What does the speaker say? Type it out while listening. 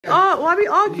Oh, why are we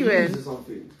arguing?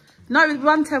 No, we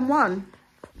won 10-1.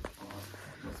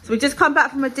 So we just come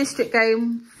back from a district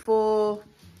game for...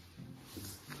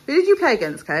 Who did you play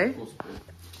against, Kay?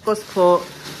 Gosport.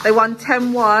 They won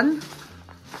 10-1.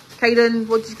 Kayden,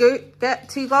 what did you get?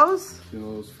 2 goals? 2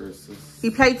 goals for assists. He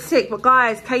played sick, but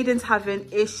guys, Kayden's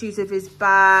having issues with his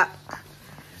back.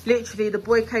 Literally, the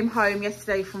boy came home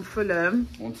yesterday from Fulham.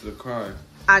 Wanted to cry.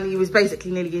 And he was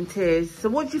basically nearly in tears. So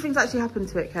what do you think's actually happened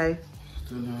to it, Kay?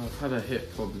 I don't know, I've had a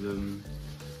hip problem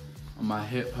on my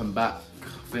hip and back. I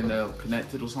think they're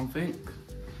connected or something.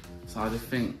 So I just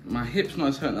think my hip's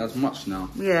not hurting as much now.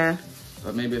 Yeah.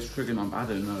 But maybe it's triggering on, I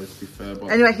don't know, to be fair. But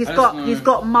anyway, he's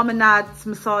got mum and dad's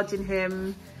massaging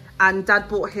him, and dad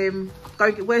bought him,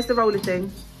 where's the roller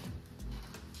thing?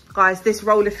 Guys, this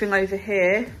roller thing over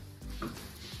here.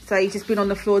 So he's just been on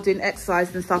the floor doing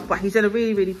exercise and stuff, but he's in a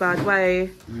really, really bad way.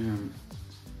 Yeah.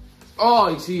 Oh,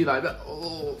 you see, like that.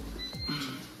 Oh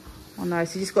no,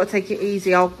 so you just got to take it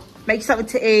easy. I'll make you something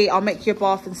to eat. I'll make you a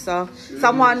bath and stuff.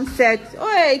 Someone said,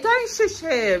 "Oi, don't shush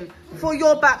him before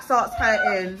your back starts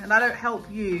hurting," and I don't help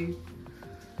you.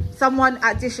 Someone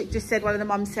at district just said, one of the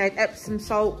mums said, Epsom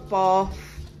salt bath,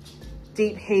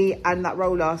 deep heat, and that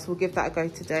roller. So we'll give that a go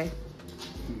today,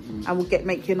 and we'll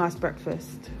make you a nice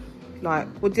breakfast. Like,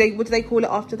 what do they call it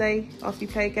after you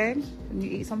play a game and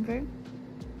you eat something?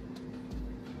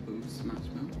 Post-match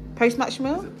meal. Post-match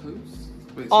meal? Is it post?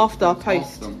 Wait, after,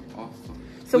 post. After.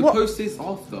 So what? Post is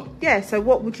after. Yeah. So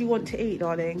what would you want to eat,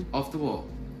 darling? After what?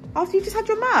 After you just had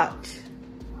your match.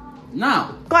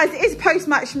 Now. Guys, it is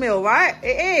post-match meal, right? It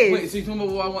is. Wait, so you're talking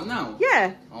about what I want now?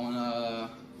 Yeah. I want a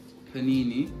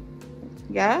panini.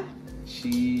 Yeah.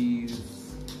 Cheese.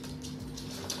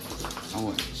 I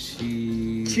want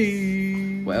cheese.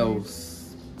 Cheese. What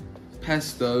else?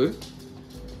 Pesto.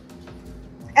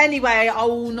 Anyway, I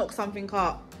will knock something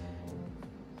up.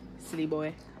 Silly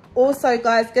boy. Also,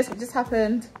 guys, guess what just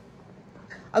happened?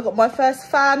 I got my first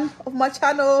fan of my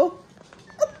channel.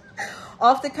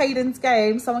 After Kayden's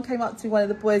game, someone came up to one of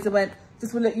the boys and went,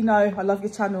 "Just want to let you know, I love your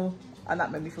channel." And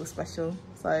that made me feel special.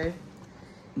 So,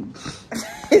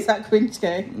 is that cringe,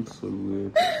 Kay? That's so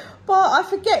weird. But I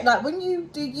forget, like, when you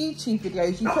do YouTube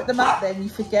videos, you put them out there and you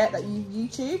forget that you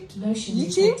YouTube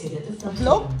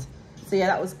vlogged. So yeah,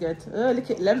 that was good. Oh,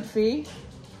 look at lengthy.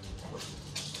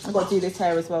 I've got to do this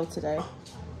hair as well today.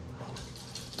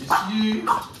 It's you.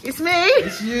 It's me.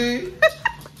 It's you.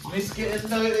 Miss getting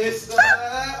noticed.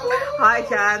 Hi,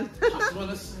 Can. I just want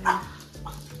to say,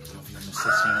 love you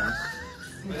on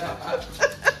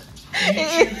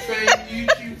the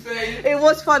YouTube fame. It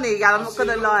was funny, yeah, I'm not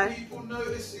gonna lie. People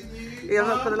noticing you. Yeah, I'm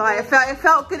not gonna lie. It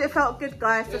felt good,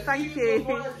 guys. So thank you.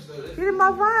 Feeling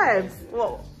my vibes.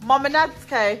 What? Mum and Dad's,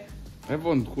 Kay?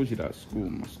 Everyone calls you that at school.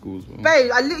 My school's well.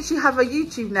 Babe, I literally have a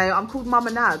YouTube name. I'm called Mum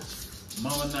and Dad's.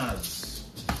 Mum and Dad's.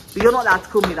 But you're not allowed to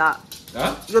call me that.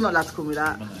 Huh? You're not allowed to call me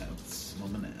that. Mum and Dad's.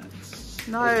 Mum and Dad's.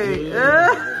 No.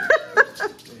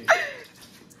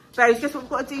 Babe, guess what we've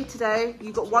got to do today?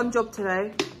 You've got one job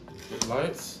today. Get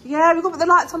lights? Yeah, we've got to put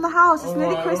the lights on the house. It's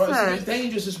nearly Christmas. Right. It's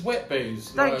dangerous, it's wet,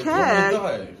 babes. Don't like, care.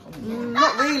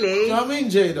 Not really. Do you know what I mean,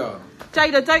 Jada?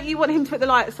 Jada, don't you want him to put the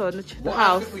lights on the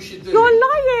house? I think we should do, you're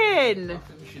lying. I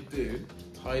think we should do,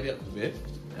 tidy up a bit,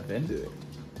 and then do it.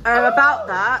 About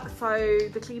that, so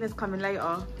the cleaner's coming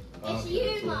later. It's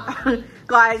you, Mum.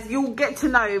 Guys, you'll get to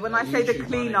know when I say the YouTube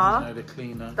cleaner. Money, you know, the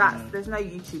cleaner. There's no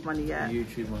YouTube money yet.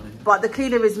 YouTube money. But the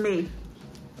cleaner is me.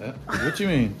 Yeah? What do you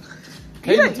mean?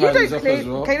 You don't clean.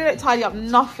 Kayden don't tidy up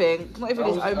nothing. Not even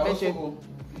his own bedroom.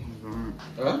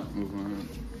 Huh?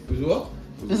 Was what?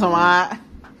 It's alright.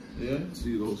 Yeah,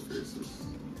 2 goals for assists.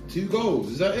 2 goals,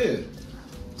 is that it?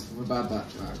 We're bad back.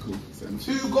 Alright, cool.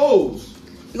 2 goals?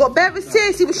 You got bare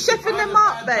assists. He was chefing them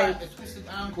up, babe. A twisted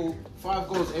ankle, 5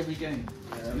 goals every game.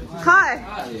 Kai,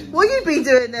 what you been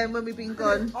doing then when we've been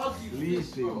gone?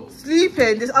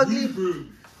 Sleeping. This ugly.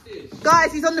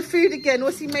 Guys, he's on the food again.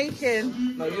 What's he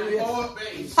making?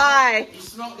 Pie.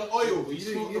 It's not the oil.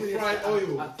 It's not the fried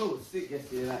oil. I felt sick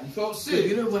yesterday. Like, You felt sick?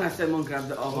 you know when I said Mum can have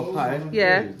the other pie?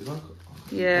 Yeah.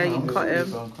 Yeah, you cut him.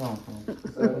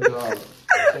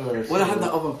 When I had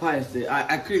that other pie yesterday,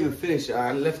 I couldn't even finish it.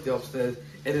 I left it upstairs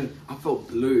and then I felt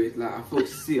bloated. Like, I felt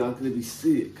sick. I was going to be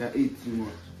sick. I ate too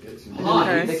much.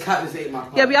 Okay. The cat just ate my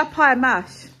pie. Yeah, we had pie and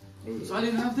mash. So I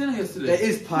didn't have dinner yesterday? There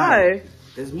is pie. No.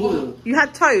 There's more. You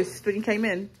had toast when you came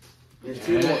in. There's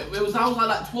too much. It was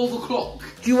like 12 o'clock.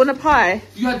 Do you want a pie?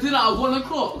 You had dinner at 1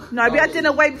 o'clock. No, we had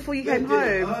dinner way before you came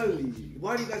Dinner home. early.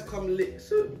 Why do you guys come late?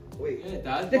 So, wait. Yeah,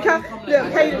 Dad. Look,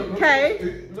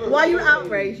 Kay, why are you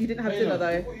outraged? You didn't have dinner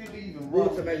though.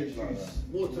 Watermelon juice.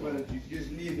 Watermelon juice. You're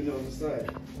just leaving it on the side.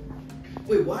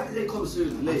 Wait, why did they come so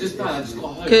late? I just died. I just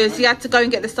got home. Because he had to go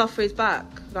and get the stuff for his back,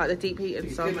 like the deep heat and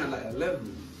He stuff. came at like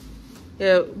 11.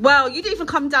 Yeah. Well, you didn't even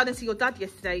come down and see your dad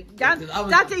yesterday. Dad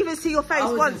didn't even see your face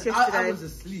once yesterday. I was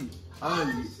asleep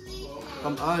early.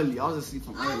 From early. I was asleep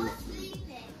from early.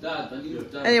 Dad,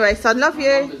 Dad. Anyway, son, love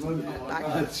you.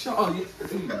 Shut up.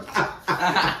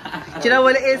 Do you know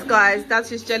what it is, guys? Dad's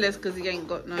just jealous because he ain't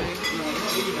got no.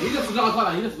 He just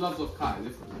loves of Kai.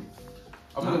 Listen.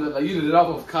 I'm gonna like you the love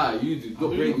of Kai. You do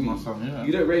not rate me. My son, yeah.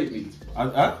 You don't rate me.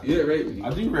 You don't rate me. I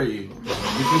do rate you. Between 1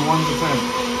 to 10.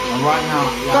 And right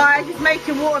now, Guys, he's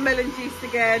making watermelon juice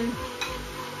again.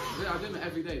 Yeah, I do it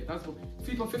every day. That's what.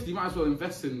 £3.50. You might as well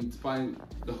invest in buying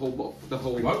the whole box. The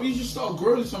whole. why don't you just start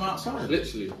growing some outside?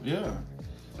 Literally. Yeah.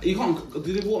 You can't. Do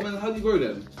the watermelon? How do you grow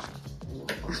them?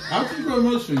 How do you grow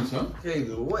most things, huh?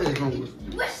 Kayden, what is wrong with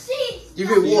you? What seeds? You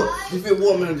think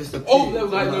watermelon just a Oh, no,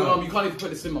 like, no, Mum, you can't even put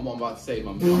this in what I'm about to say,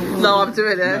 Mum. No, I'm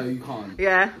doing it. No, you can't.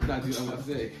 Yeah. That's what I'm about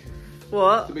to say.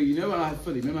 What? So, but you know when I had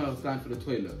fully, remember when I was going for the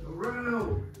toilet?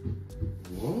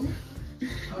 What?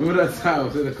 Remember that time I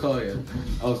was in the car, yeah?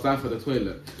 I was down for the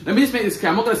toilet. Let me just make this clear.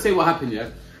 I'm not going to say what happened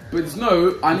yet. But just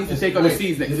know, I need to take on the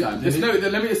seeds next time. Just know,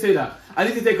 let me just say that. I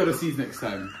need to take on the seeds next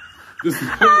time. Just know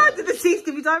that. Did the seeds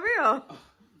give you diarrhea?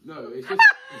 No, it's just...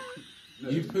 No.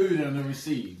 You pooed and it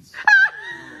recedes.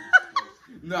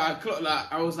 No,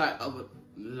 I was like, oh,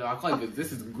 no, I can't even,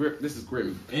 this is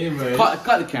grim. Anyway. Cut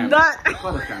the camera. No.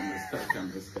 Cut the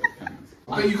cameras.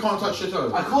 I bet you can't touch your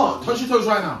toes. I can't. Touch your toes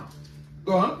right now.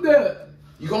 Go on. Yeah.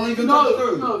 You can't even touch your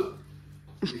toes. No.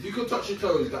 If you could touch your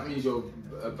toes, that means your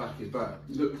back is bad.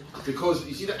 Look, because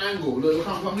you see the angle. Look,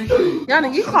 let me show you.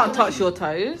 Yana, you can't touch your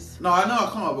toes. No, I know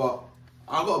I can't, but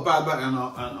I've got a bad back and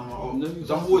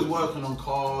I'm always working on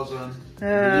cars and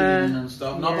and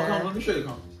stuff. No, but come, let me show you,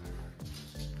 come.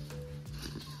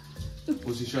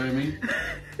 What's he showing me?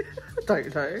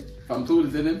 Don't know. If I'm taller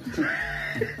than him. Come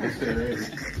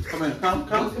here, come.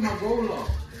 Look at my roller.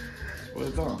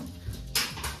 Well done.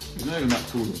 You know you're not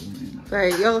taller than me.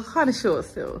 Wait, you're kind of short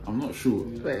still. I'm not sure.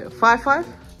 Wait, 5'5"?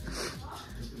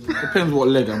 Depends what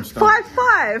leg I'm standing.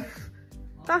 5'5"?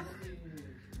 That's...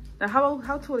 Now,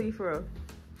 how tall are you for real?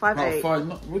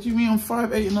 5'8". What do you mean I'm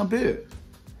 5'8" and a bit?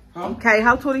 Huh? Okay,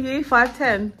 how tall are you?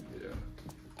 5'10"? Yeah.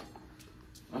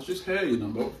 That's just hair, you know,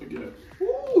 don't forget.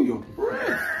 Ooh, your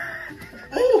breath.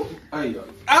 Ooh. Hey, yo.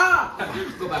 Ah!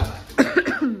 Go back.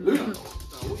 Luna,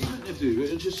 what you meant to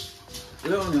do? Just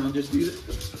lay on there and just do it.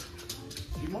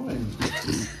 You mind?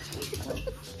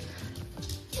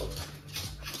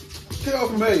 Get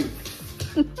off me.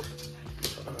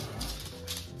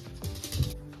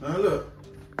 Now look,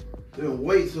 doing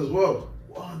weights as well.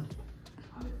 1,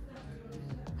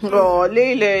 Oh,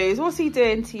 Lulu's, what's he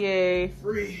doing to you?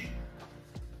 3,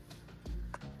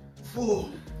 4.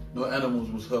 No animals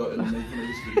was hurt in the making of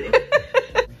this video.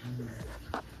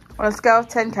 On a scale of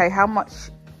 10k, how much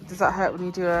does that hurt when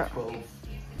you do it? 12.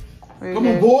 Really? Come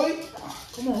on, boy.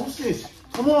 Come on, what's this?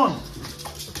 Come on.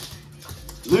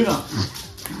 Luna.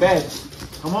 Bed.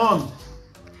 Come on.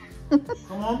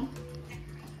 Come on.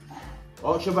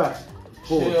 Arch your back.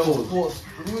 Pause.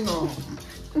 Luna.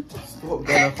 Stop,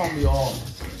 Ben. I can't be on.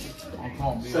 I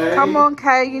can't be on. Come on,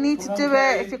 Kay, you need to do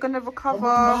it if you're going to recover. Come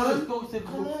on.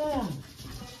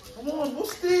 Come on,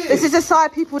 what's this? This is a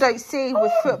side people don't see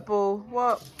with football.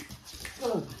 What?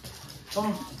 Come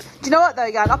on. Do you know what though,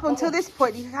 Jan? Up until this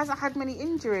point, he hasn't had many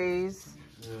injuries.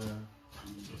 Yeah.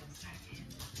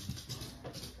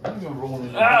 I'm even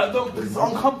rolling. No, it's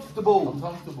uncomfortable.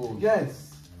 Uncomfortable.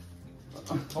 Yes.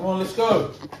 Come on, let's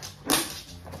go.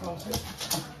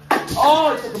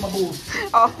 Oh, it's taking my balls.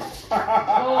 Oh,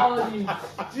 Oh, you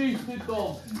stupid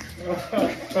dog.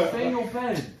 Stay in your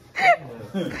bed.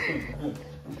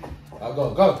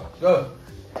 Go.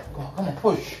 Come on,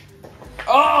 push.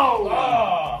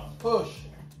 Oh! Push.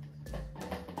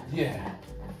 Yeah.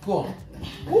 Go on.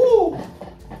 Woo!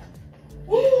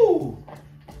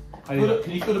 Can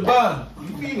you feel the burn?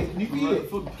 Can you feel it?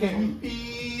 Can you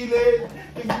feel it?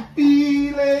 Can you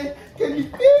feel it? Can you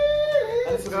feel it?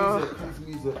 That's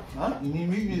music. Huh? You need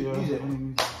music.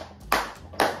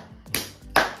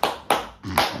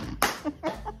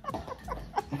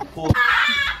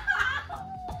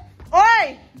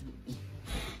 oi!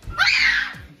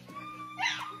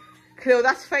 Cleo,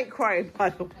 that's fake crying, by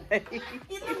the way.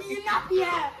 You're not here.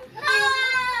 No!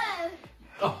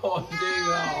 Oh,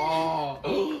 nigga.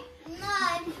 Oh.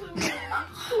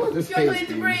 No! This You're going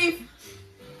to breathe.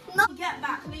 No, get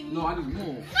back. Leave me. No, I need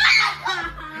more.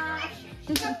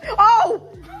 Oh!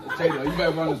 Jada, you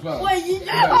better run as well. Wait, you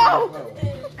better Oh! run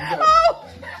as well. Oh!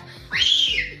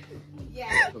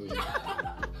 Yeah.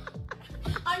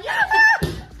 I'm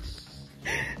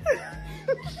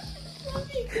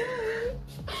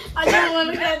I don't want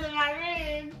to go to my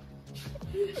room.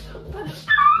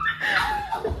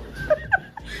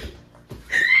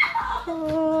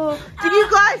 Oh, do you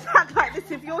guys act like this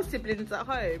with your siblings at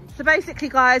home? So basically,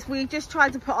 guys, we just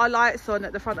tried to put our lights on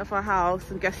at the front of our house,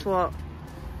 and guess what?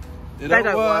 They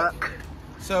don't work.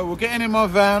 So we're getting in my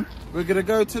van. We're gonna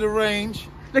go to the range.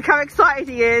 Look how excited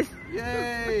he is.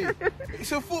 Yay!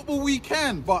 It's a football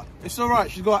weekend, but it's all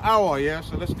right. She's got an hour, yeah.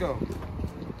 So let's go.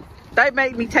 Don't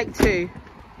make me take two.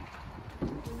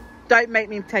 Don't make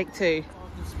me take two.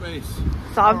 Space.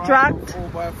 So I've dragged.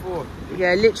 4x4.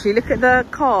 Yeah, literally. Look at the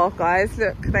car, guys.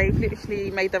 Look, they've literally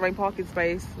made their own parking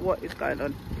space. What is going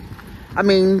on? I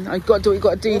mean, you got to do what you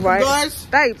got to do, right? Guys.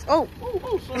 Babes. Oh.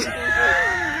 Sorry.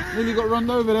 Nearly got run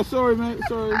over there. Sorry, mate.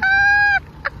 Sorry.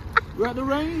 We're at the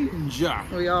range.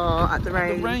 We are at the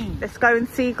range. Let's go and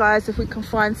see, guys, if we can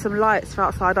find some lights for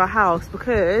outside our house,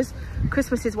 because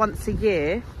Christmas is once a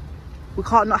year. We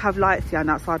can't not have lights here and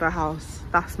outside our house.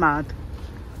 That's mad.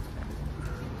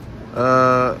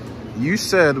 You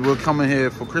said we're coming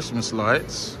here for Christmas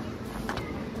lights.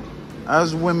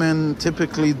 As women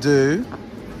typically do,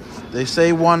 they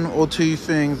say one or two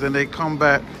things and they come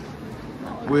back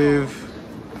with,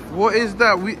 what is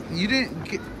that? You didn't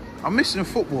get. I'm missing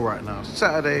football right now.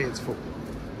 Saturday, it's football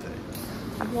day.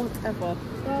 Whatever.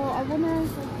 Well, I wanna.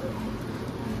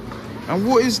 And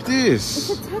what is this?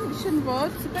 It's a tension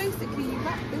rod. So basically, you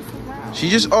wrap this around. She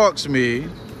just asked me,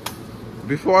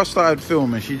 before I started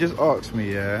filming, she just asked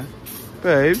me, yeah,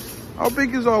 babe, how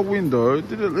big is our window?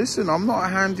 Listen, I'm not a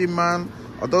handyman.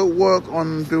 I don't work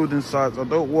on building sites. I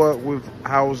don't work with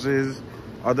houses.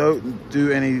 I don't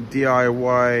do any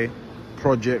DIY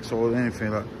projects or anything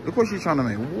like that. Look what she's trying to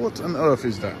make. What on earth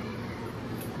is that?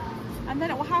 And then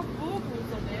it will have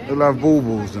baubles on it. It'll have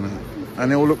baubles in it.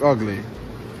 And it will look ugly.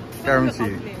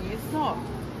 Guarantee. It's not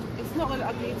going to look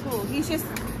ugly at all. He's just,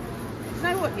 you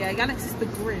know what, yeah, Yannick's just the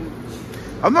Grinch.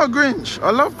 I'm not Grinch.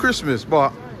 I love Christmas,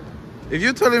 but if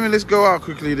you're telling me let's go out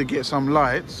quickly to get some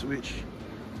lights, which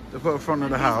they put in front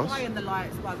of the house. He's buying the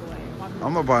lights, by the way.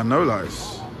 I'm not buying no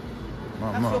lights.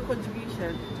 No, That's your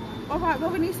contribution. All right,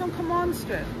 well, we need some command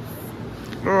strips.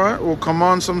 All right, we'll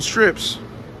command some strips.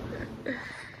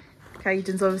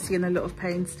 Kayden's obviously in a lot of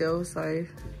pain still, so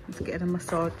he's getting a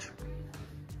massage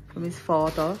from his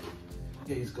father.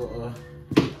 Yeah, he's got a...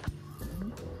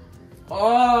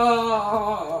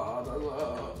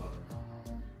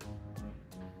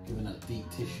 Giving that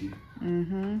deep tissue.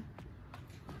 Mm-hmm.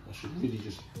 I should really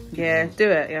just... Yeah, do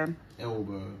it, yeah.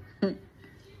 Elbow.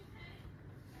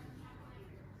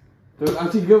 Don't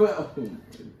actually go out.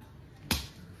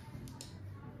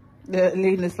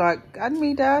 Lena's like, and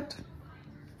me, Dad.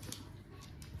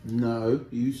 No,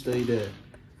 you stay there.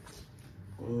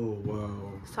 Oh,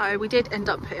 wow. So we did end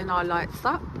up putting our lights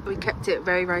up. We kept it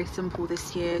very, very simple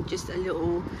this year. Just a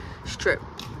little strip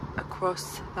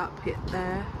across that bit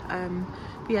there.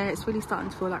 But yeah, it's really starting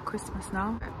to feel like Christmas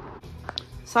now.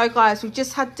 So guys, we've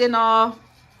just had dinner.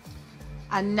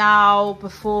 And now,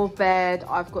 before bed,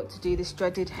 I've got to do this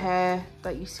dreaded hair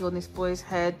that you see on this boy's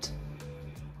head.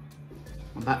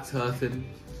 I'm back to earthing.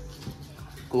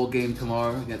 Got a game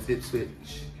tomorrow against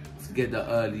Ipswich to get there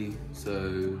early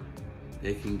so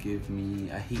they can give me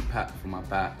a heat pack for my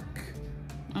back.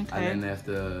 Okay. And then they have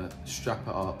to strap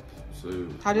it up. So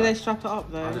how do they strap it up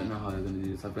though? I don't know how they're going to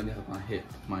do this. I've only had my hip,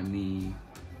 my knee,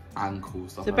 ankle,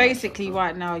 stuff so like basically that.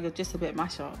 right now you're just a bit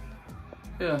mash up.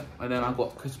 Yeah, and then I've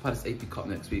got Crystal Palace AP Cup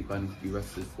next week I need to be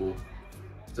rested for.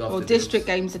 So Well, district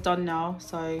games are done now,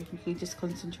 so you can just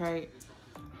concentrate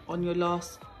on your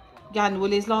last... Jan,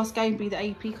 will his last game be the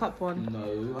AP Cup one?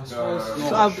 No, I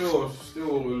Sure,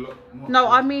 still... No,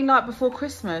 I mean like before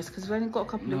Christmas, because we've only got a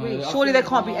couple of weeks. Surely there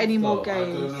can't be any more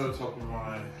games. I don't know the top of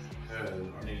my head.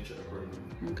 I need to check the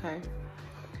program.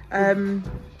 Okay.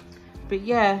 But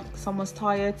yeah, someone's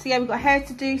tired. So yeah, we've got hair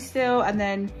to do still, and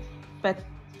then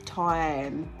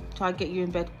bedtime. Try and get you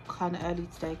in bed kind of early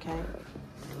today, Kate.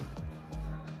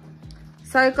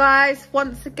 So guys,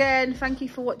 once again, thank you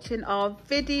for watching our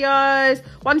videos.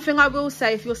 One thing I will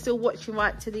say, if you're still watching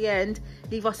right to the end,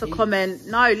 leave us a comment.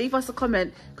 No, leave us a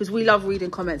comment, because we love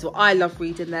reading comments, or I love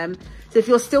reading them. So if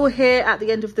you're still here at the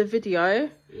end of the video,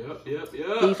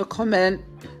 leave a comment.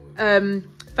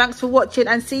 Thanks for watching,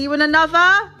 and see you in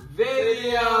another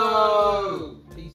video.